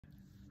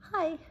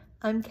Hi,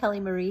 I'm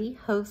Kelly Marie,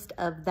 host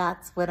of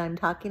That's What I'm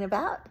Talking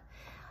About.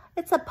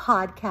 It's a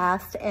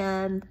podcast,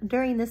 and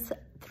during this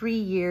 3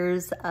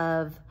 years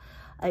of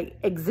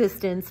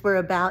existence, we're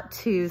about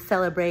to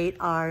celebrate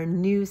our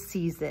new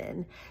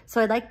season.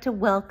 So I'd like to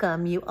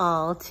welcome you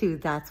all to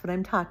That's What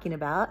I'm Talking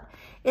About.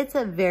 It's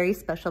a very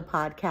special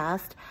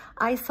podcast.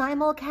 I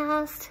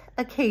simulcast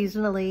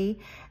occasionally,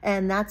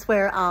 and that's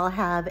where I'll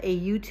have a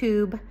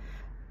YouTube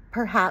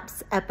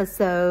perhaps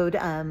episode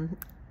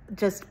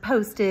just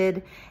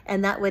posted,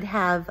 and that would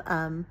have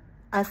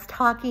us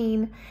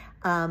talking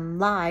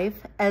live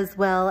as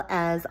well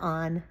as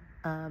on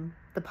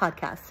the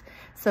podcast.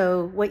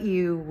 So what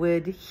you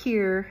would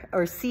hear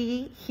or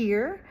see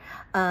here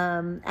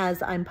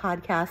as I'm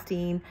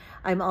podcasting,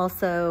 I'm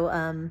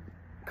also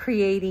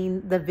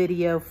creating the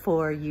video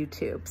for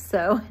YouTube.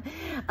 So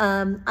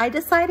I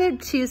decided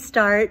to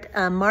start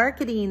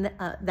marketing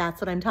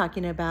That's What I'm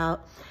Talking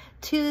About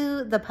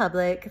to the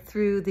public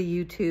through the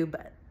YouTube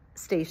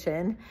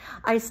station.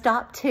 I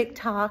stopped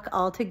TikTok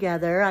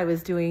altogether. I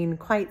was doing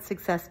quite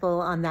successful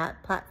on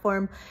that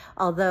platform,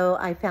 although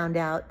I found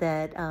out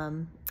that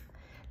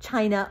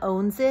China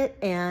owns it,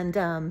 and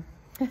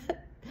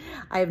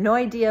I have no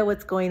idea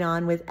what's going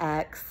on with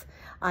X.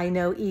 I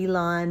know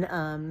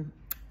Elon,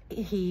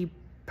 he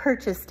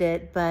purchased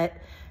it, but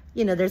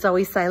you know, there's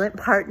always silent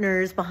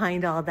partners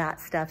behind all that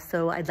stuff,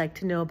 so I'd like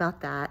to know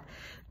about that.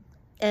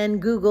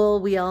 And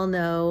Google, we all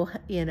know,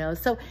 you know,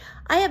 so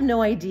I have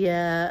no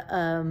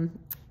idea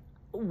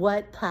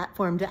what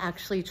platform to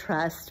actually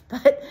trust,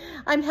 but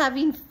I'm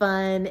having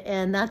fun,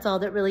 and that's all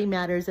that really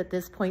matters at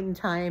this point in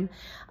time.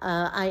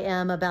 I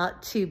am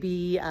about to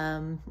be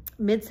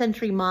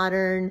mid-century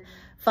modern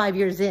 5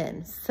 years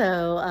in.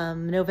 So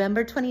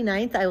November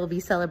 29th, I will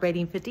be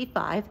celebrating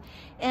 55,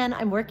 and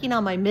I'm working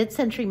on my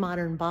mid-century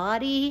modern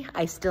body.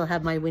 I still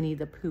have my Winnie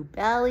the Pooh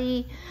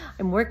belly.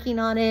 I'm working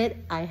on it.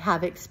 I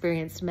have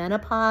experienced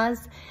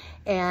menopause,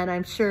 and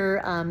I'm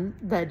sure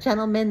the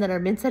gentlemen that are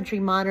mid-century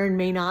modern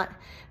may not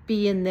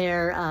be in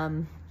their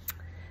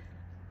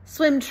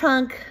swim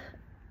trunk,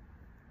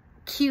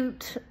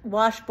 cute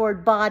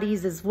washboard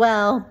bodies as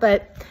well,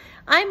 but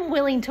I'm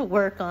willing to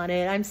work on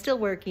it. I'm still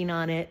working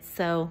on it,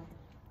 so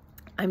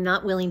I'm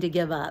not willing to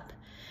give up.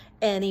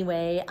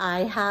 Anyway,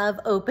 I have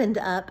opened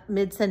up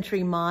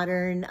Mid-Century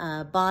Modern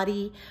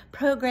Body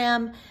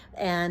program,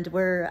 and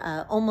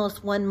we're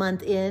almost 1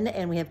 month in,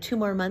 and we have 2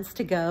 more months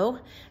to go.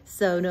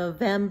 So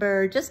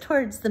November, just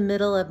towards the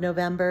middle of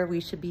November,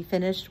 we should be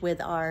finished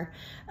with our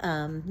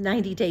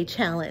 90-day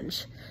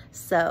challenge.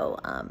 So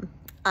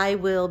I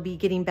will be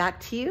getting back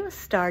to you,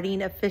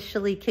 starting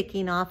officially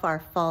kicking off our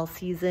fall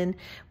season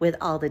with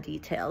all the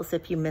details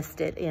if you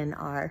missed it in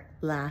our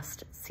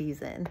last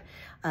season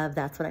of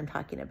That's What I'm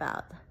Talking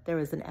About. There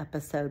was an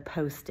episode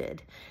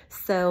posted.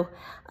 So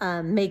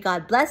may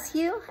God bless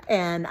you,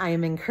 and I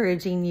am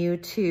encouraging you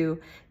to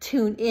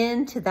tune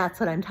in to That's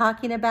What I'm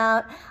Talking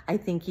About. I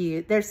think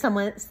there's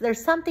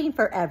something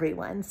for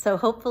everyone. So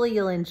hopefully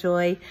you'll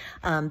enjoy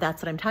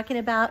That's What I'm Talking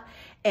About.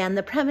 And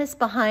the premise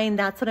behind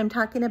That's What I'm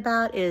Talking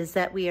About is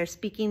that we are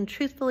speaking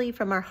truthfully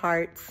from our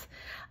hearts.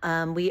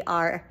 We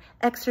are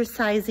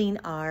exercising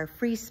our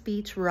free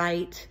speech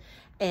right.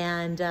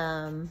 And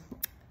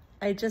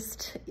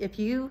if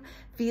you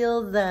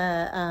feel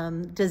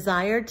the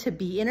desire to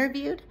be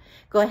interviewed,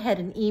 go ahead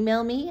and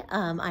email me.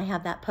 I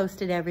have that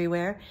posted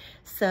everywhere.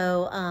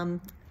 So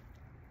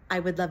I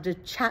would love to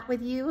chat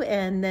with you,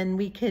 and then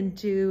we can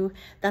do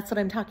That's What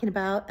I'm Talking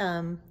About.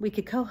 We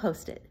could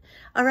co-host it.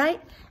 All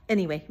right?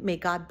 Anyway, may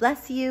God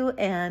bless you,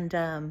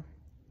 and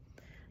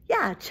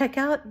yeah, check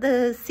out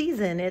the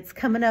season. It's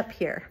coming up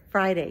here,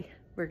 Friday.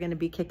 We're going to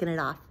be kicking it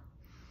off.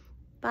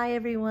 Bye,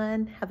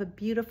 everyone. Have a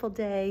beautiful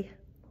day.